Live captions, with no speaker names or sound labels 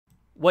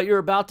What you're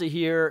about to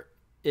hear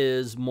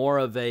is more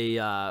of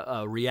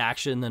a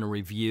reaction than a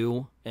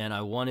review, and I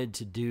wanted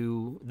to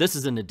do... This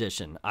is an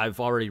addition. I've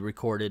already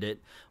recorded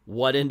it.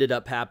 What ended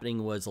up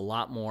happening was a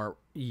lot more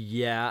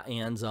yeah,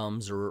 ands,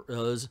 ums, or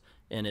uhs,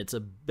 and it's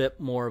a bit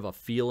more of a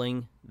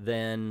feeling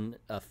than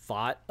a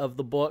thought of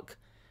the book.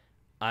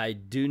 I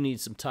do need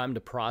some time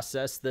to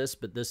process this,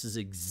 but this is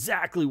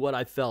exactly what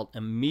I felt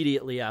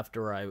immediately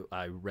after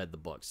I read the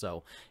book.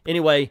 So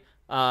anyway,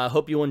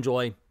 hope you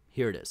enjoy.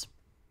 Here it is.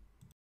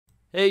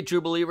 Hey,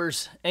 true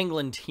believers,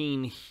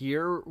 Englentine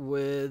here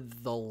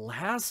with the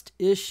last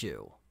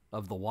issue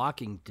of The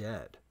Walking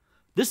Dead.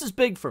 This is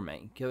big for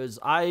me because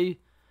I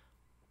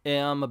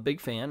am a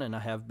big fan and I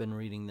have been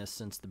reading this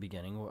since the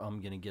beginning. I'm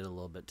going to get a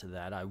little bit to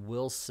that. I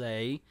will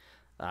say,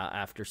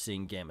 after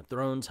seeing Game of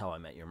Thrones, How I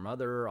Met Your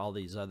Mother, all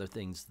these other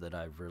things that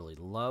I've really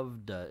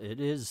loved, it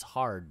is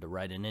hard to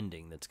write an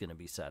ending that's going to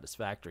be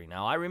satisfactory.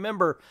 Now, I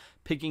remember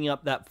picking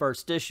up that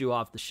first issue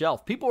off the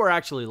shelf. People were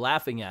actually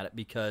laughing at it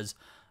because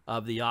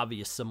of the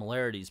obvious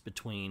similarities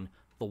between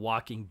The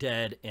Walking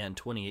Dead and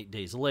 28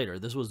 Days Later.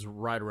 This was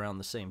right around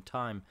the same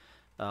time.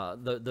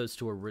 Those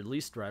two were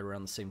released right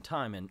around the same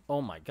time, and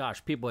oh my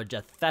gosh, people are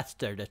just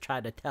fester to try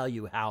to tell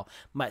you how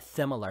much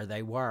similar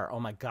they were. Oh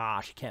my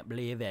gosh, I can't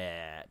believe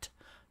it.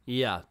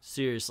 Yeah,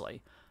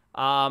 seriously.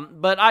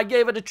 But I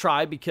gave it a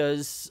try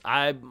because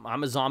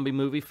I'm a zombie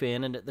movie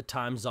fan, and at the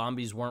time,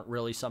 zombies weren't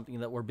really something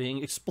that were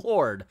being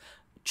explored.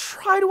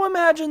 Try to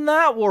imagine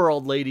that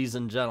world, ladies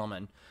and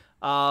gentlemen.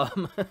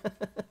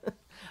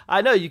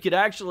 I know you could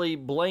actually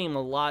blame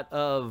a lot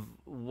of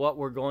what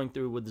we're going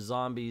through with the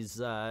zombies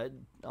on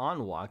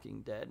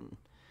Walking Dead.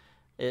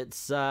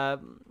 It's a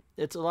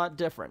lot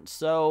different.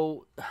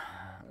 So,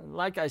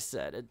 like I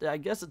said, I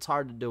guess it's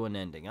hard to do an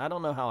ending. I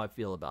don't know how I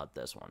feel about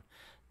this one.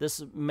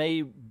 This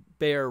may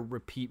bear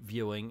repeat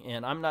viewing,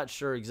 and I'm not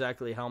sure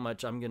exactly how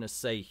much I'm going to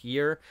say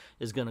here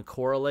is going to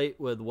correlate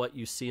with what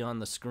you see on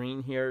the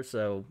screen here,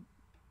 so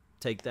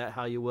take that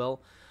how you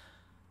will.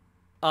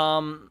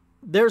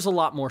 There's a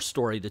lot more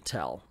story to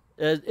tell.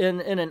 In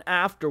an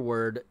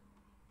afterword,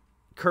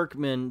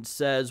 Kirkman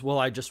says, well,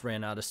 I just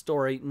ran out of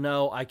story.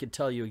 No, I could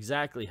tell you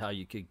exactly how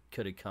you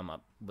could have come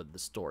up with the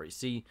story.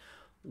 See,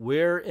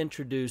 we're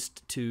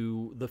introduced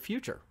to the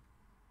future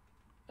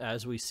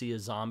as we see a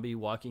zombie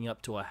walking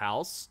up to a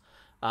house,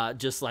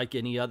 just like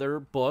any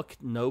other book.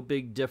 No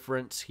big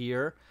difference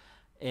here.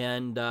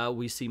 And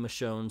we see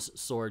Michonne's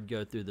sword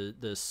go through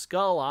the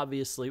skull.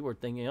 Obviously, we're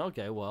thinking,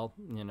 okay, well,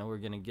 you know, we're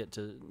going to get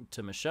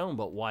to Michonne,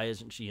 but why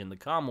isn't she in the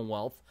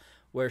Commonwealth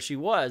where she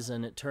was?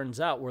 And it turns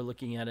out we're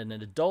looking at an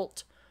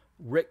adult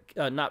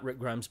not Rick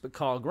Grimes, but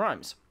Carl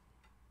Grimes.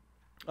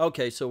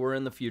 Okay, so we're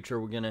in the future.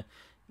 We're going to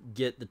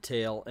get the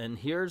tale. And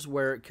here's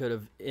where it could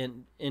have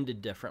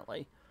ended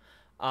differently.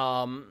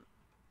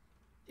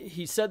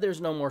 He said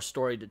there's no more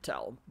story to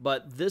tell,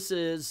 but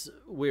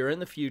we're in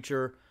the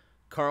future.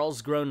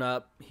 Carl's grown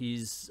up.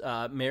 He's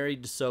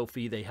married to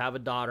Sophie. They have a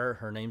daughter.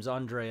 Her name's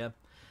Andrea.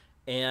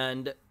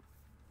 And,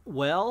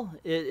 well,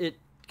 it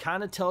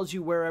kind of tells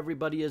you where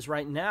everybody is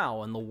right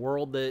now and the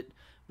world that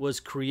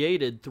was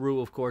created through,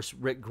 of course,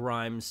 Rick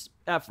Grimes'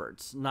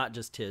 efforts. Not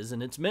just his.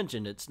 And it's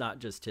mentioned it's not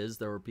just his.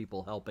 There were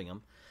people helping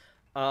him.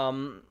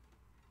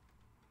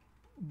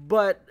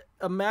 But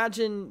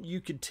imagine you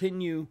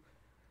continue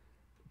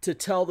to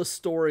tell the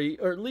story,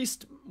 or at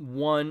least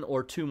one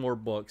or two more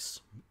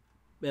books.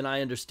 And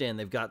I understand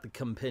they've got the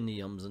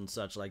compendiums and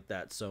such like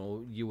that,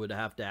 so you would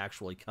have to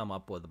actually come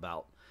up with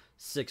about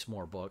 6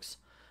 more books.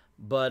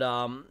 But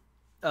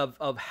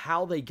of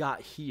how they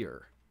got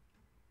here.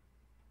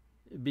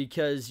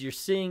 Because you're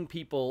seeing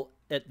people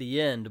at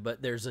the end,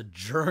 but there's a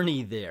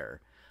journey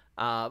there.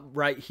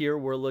 Right here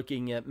we're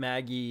looking at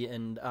Maggie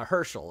and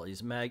Herschel.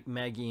 He's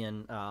Maggie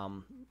and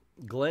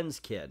Glenn's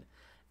kid.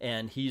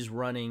 And he's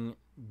running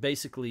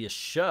basically a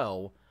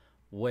show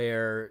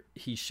where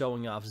he's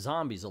showing off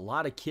zombies. A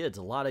lot of kids,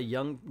 a lot of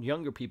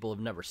younger people have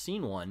never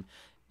seen one,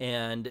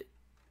 and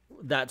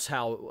that's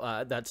how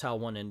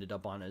one ended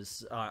up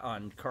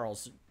on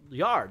Carl's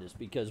yard, is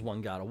because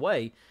one got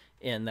away,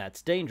 and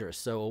that's dangerous.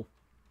 So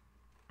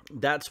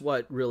that's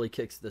what really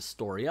kicks this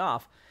story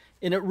off,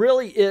 and it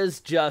really is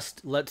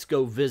just, let's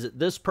go visit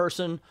this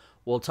person.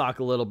 We'll talk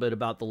a little bit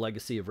about the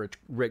legacy of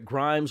Rick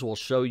Grimes. We'll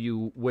show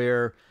you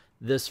where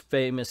this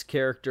famous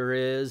character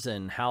is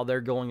and how they're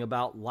going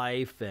about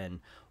life and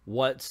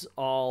what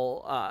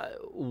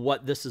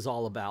this is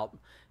all about.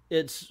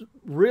 It's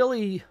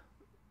really,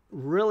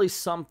 really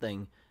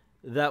something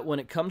that when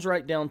it comes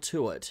right down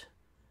to it,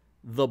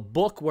 the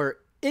book where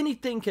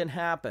anything can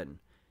happen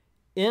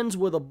ends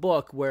with a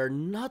book where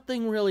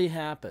nothing really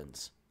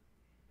happens.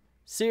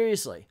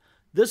 Seriously,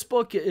 this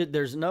book,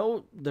 there's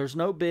no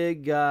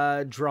big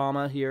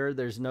drama here.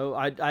 There's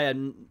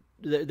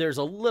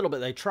a little bit.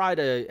 They try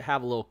to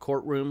have a little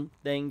courtroom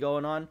thing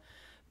going on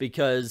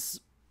because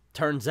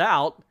turns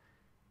out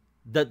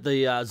that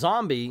the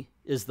zombie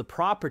is the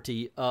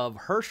property of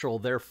Herschel.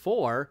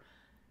 Therefore,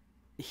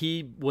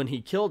 when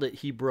he killed it,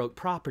 he broke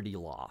property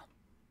law.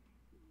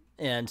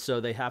 And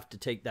so they have to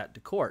take that to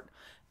court.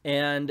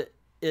 And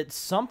it's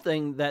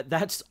something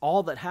that's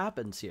all that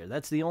happens here.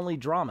 That's the only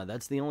drama.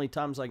 That's the only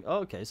time it's like, oh,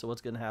 okay, so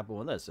what's going to happen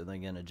with this? Are they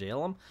going to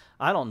jail him?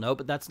 I don't know,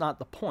 but that's not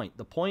the point.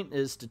 The point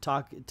is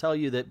to tell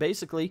you that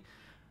basically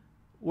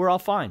we're all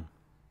fine.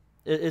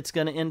 It's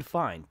going to end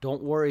fine.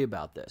 Don't worry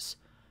about this.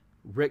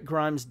 Rick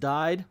Grimes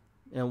died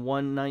in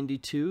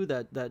 192.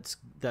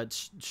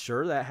 That's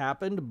sure that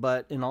happened,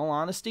 but in all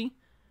honesty,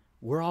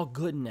 we're all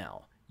good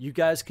now. You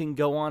guys can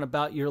go on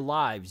about your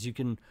lives. You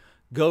can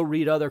go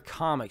read other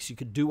comics. You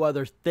could do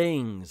other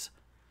things.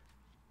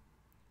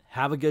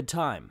 Have a good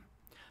time.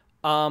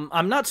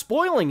 I'm not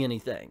spoiling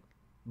anything,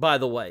 by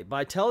the way,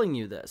 by telling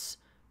you this,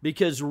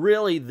 because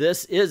really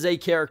this is a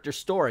character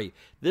story.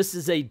 This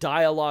is a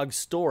dialogue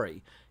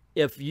story.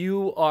 If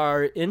you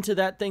are into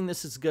that thing,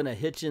 this is going to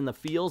hit you in the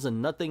feels,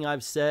 and nothing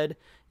I've said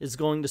is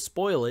going to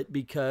spoil it,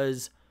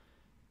 because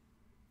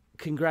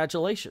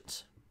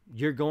congratulations.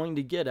 You're going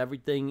to get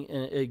everything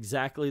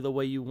exactly the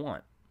way you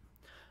want.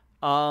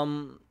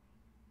 I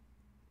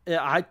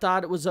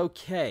thought it was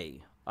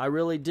okay. I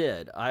really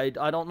did. I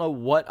don't know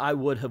what I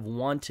would have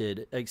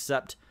wanted,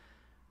 except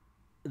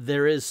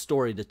there is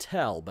story to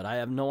tell, but I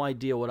have no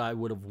idea what I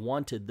would have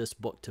wanted this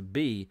book to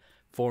be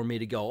for me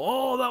to go,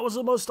 oh, that was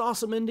the most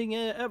awesome ending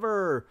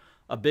ever.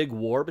 A big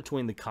war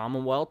between the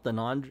Commonwealth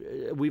and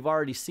we've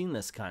already seen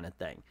this kind of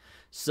thing.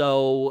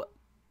 So,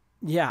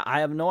 yeah, I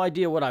have no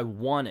idea what I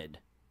wanted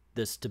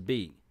this to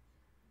be.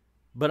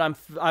 But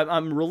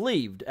I'm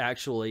relieved,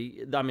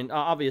 actually. I mean,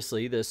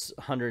 obviously, this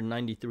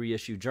 193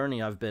 issue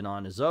journey I've been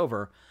on is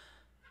over,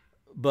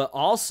 but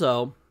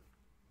also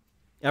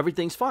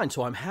everything's fine.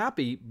 So I'm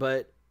happy,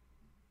 but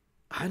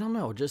I don't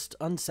know, just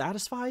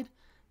unsatisfied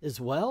as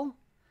well.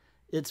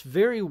 It's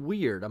very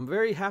weird. I'm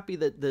very happy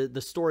that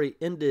the story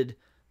ended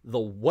the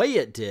way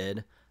it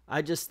did.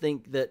 I just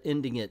think that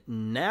ending it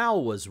now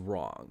was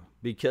wrong,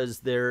 because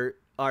there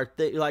are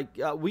things like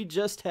we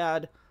just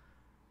had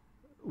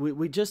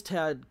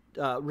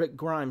Rick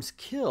Grimes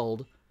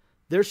killed.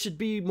 There should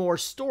be more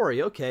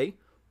story. Okay,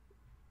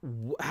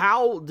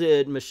 how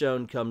did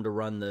Michonne come to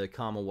run the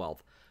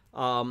Commonwealth?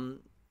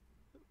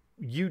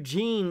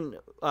 Eugene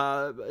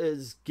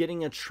is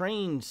getting a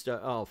train.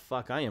 Oh,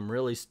 fuck, I am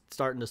really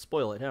starting to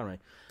spoil it,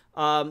 haven't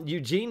I?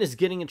 Eugene is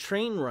getting a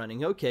train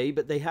running. Okay,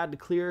 but they had to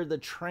clear the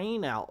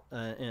train out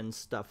and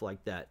stuff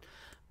like that.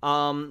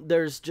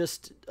 There's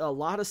just a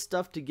lot of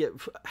stuff to get.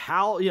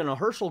 How,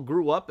 Herschel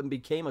grew up and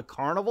became a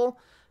carnival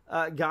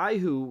guy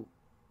who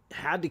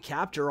had to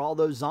capture all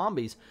those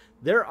zombies.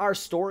 There are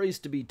stories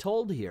to be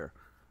told here.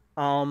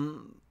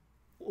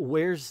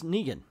 Where's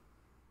Negan?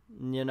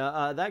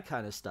 That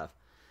kind of stuff.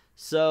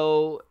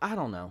 So, I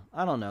don't know.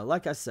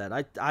 Like I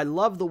said, I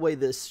love the way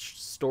this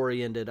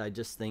story ended. I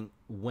just think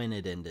when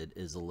it ended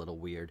is a little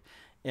weird.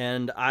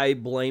 And I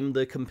blame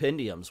the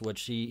compendiums,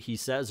 which he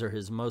says are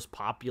his most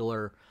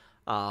popular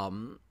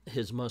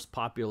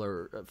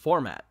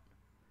format.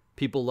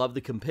 People love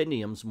the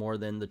compendiums more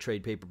than the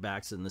trade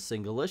paperbacks and the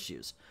single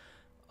issues.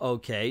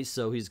 Okay,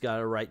 so he's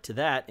got a right to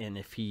that, and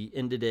if he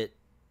ended it,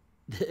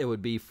 it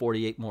would be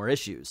 48 more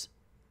issues.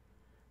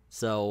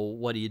 So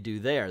what do you do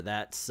there?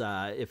 That's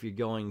if you're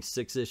going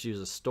 6 issues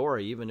a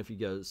story, even if he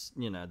goes,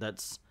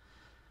 that's,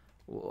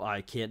 well,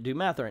 I can't do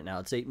math right now.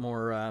 It's 8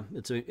 more.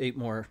 It's 8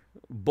 more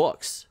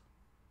books.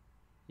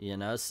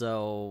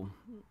 So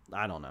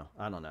I don't know.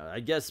 I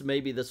guess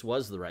maybe this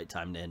was the right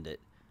time to end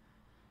it.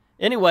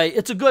 Anyway,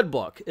 it's a good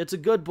book.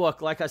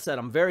 Like I said,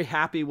 I'm very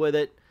happy with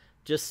it.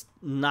 Just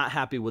not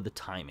happy with the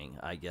timing,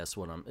 I guess,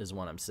 what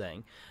I'm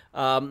saying.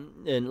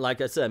 And like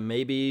I said,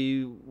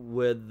 maybe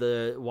with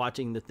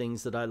watching the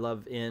things that I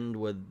love end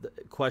with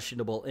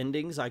questionable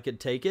endings, I could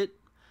take it.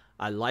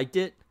 I liked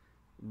it,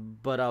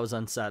 but I was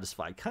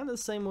unsatisfied. Kind of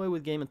the same way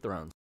with Game of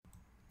Thrones.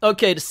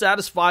 Okay, to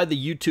satisfy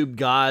the YouTube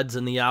gods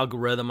and the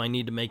algorithm, I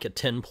need to make a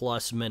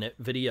 10-plus minute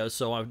video,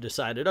 so I've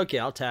decided, okay,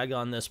 I'll tag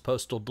on this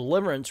Postal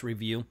Deliverance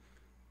review,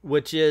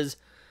 which is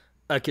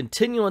a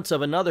continuance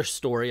of another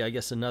story, I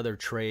guess another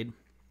trade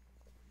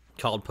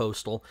called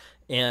Postal,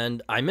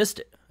 and I missed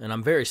it, and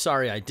I'm very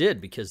sorry I did,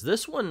 because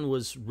this one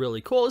was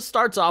really cool. It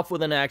starts off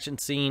with an action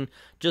scene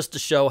just to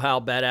show how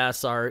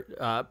badass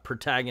our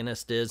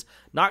protagonist is.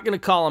 Not going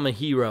to call him a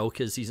hero,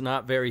 because he's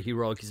not very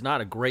heroic. He's not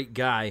a great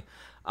guy,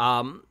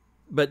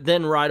 but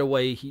then right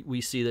away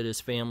we see that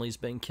his family's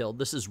been killed.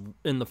 This is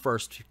in the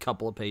first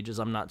couple of pages.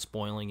 I'm not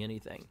spoiling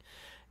anything.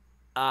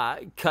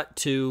 Cut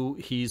to,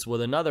 he's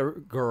with another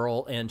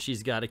girl, and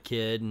she's got a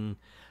kid, and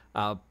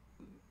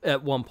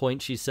at one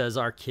point she says,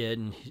 our kid,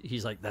 and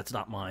he's like, that's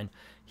not mine.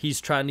 He's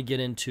trying to get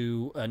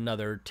into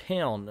another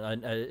town.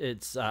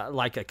 It's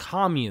like a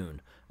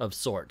commune of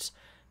sorts.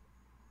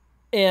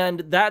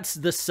 And that's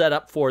the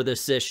setup for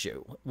this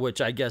issue, which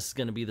I guess is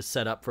going to be the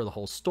setup for the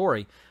whole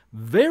story.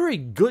 Very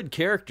good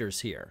characters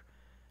here.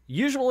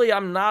 Usually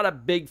I'm not a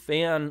big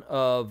fan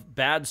of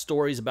bad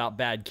stories about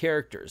bad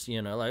characters,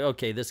 like,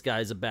 okay, this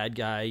guy's a bad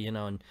guy,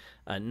 and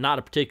not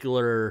a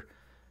particular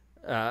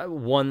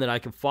one that I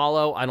can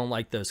follow. I don't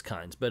like those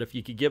kinds. But if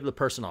you could give the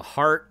person a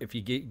heart, if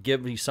you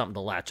give me something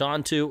to latch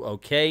onto,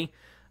 okay.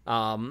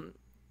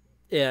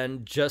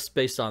 And just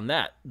based on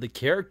that, the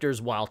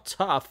characters, while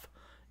tough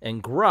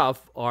and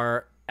gruff,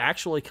 are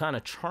actually kind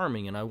of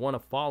charming, and I want to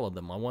follow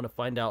them. I want to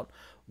find out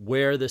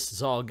where this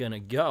is all going to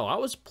go. I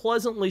was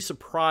pleasantly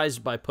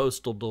surprised by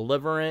Postal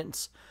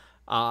Deliverance.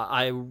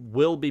 I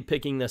will be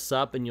picking this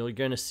up, and you're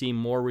going to see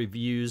more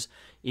reviews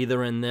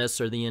either in this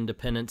or the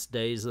Independence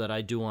Days that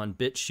I do on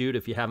BitChute.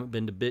 If you haven't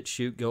been to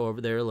BitChute, go over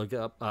there, look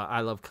up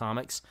I Love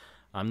Comics.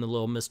 I'm the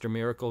little Mr.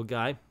 Miracle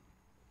guy.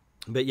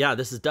 But yeah,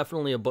 this is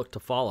definitely a book to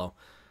follow.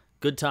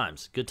 Good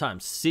times, good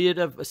times. See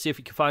if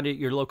you can find it at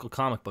your local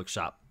comic book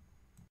shop.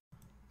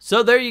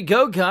 So there you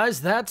go,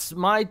 guys. That's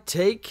my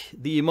take,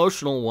 the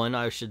emotional one,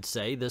 I should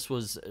say. This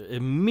was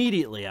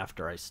immediately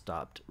after I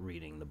stopped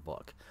reading the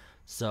book.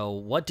 So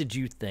what did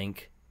you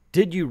think?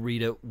 Did you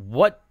read it?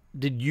 What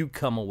did you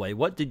come away?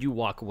 What did you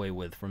walk away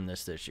with from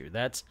this issue?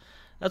 That's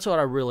what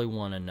I really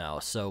want to know.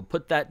 So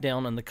put that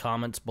down in the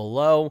comments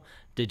below.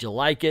 Did you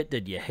like it?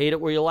 Did you hate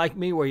it? Were you like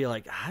me? Were you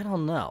like, I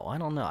don't know. I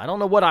don't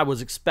know what I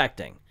was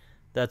expecting.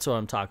 That's what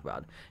I'm talking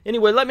about.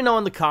 Anyway, let me know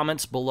in the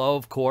comments below,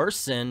 of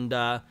course. And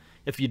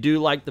if you do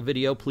like the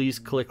video, please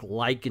click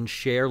like and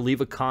share.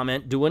 Leave a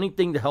comment. Do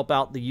anything to help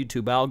out the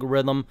YouTube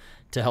algorithm,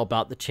 to help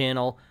out the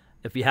channel.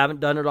 If you haven't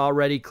done it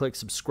already, click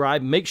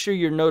subscribe. Make sure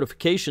your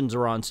notifications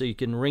are on so you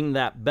can ring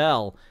that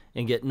bell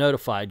and get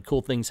notified.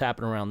 Cool things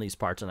happen around these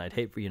parts, and I'd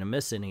hate for you to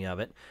miss any of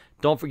it.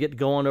 Don't forget to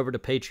go on over to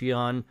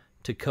Patreon,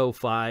 to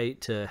Ko-Fi,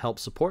 to help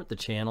support the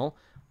channel.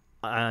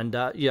 And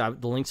yeah,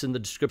 the link's in the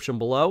description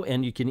below,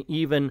 and you can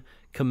even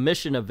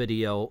commission a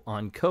video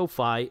on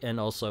Ko-Fi. And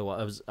also,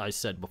 as I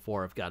said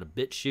before, I've got a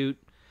BitChute.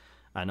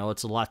 I know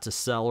it's a lot to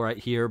sell right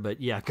here,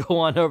 but yeah, go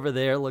on over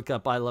there, look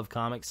up I Love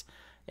Comics,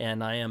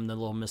 and I am the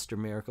little Mr.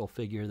 Miracle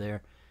figure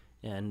there,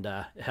 and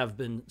have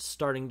been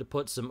starting to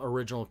put some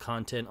original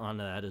content on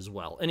that as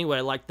well. Anyway,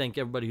 I'd like to thank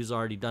everybody who's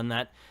already done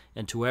that,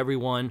 and to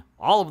everyone,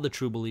 all of the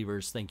true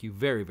believers, thank you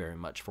very, very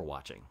much for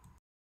watching.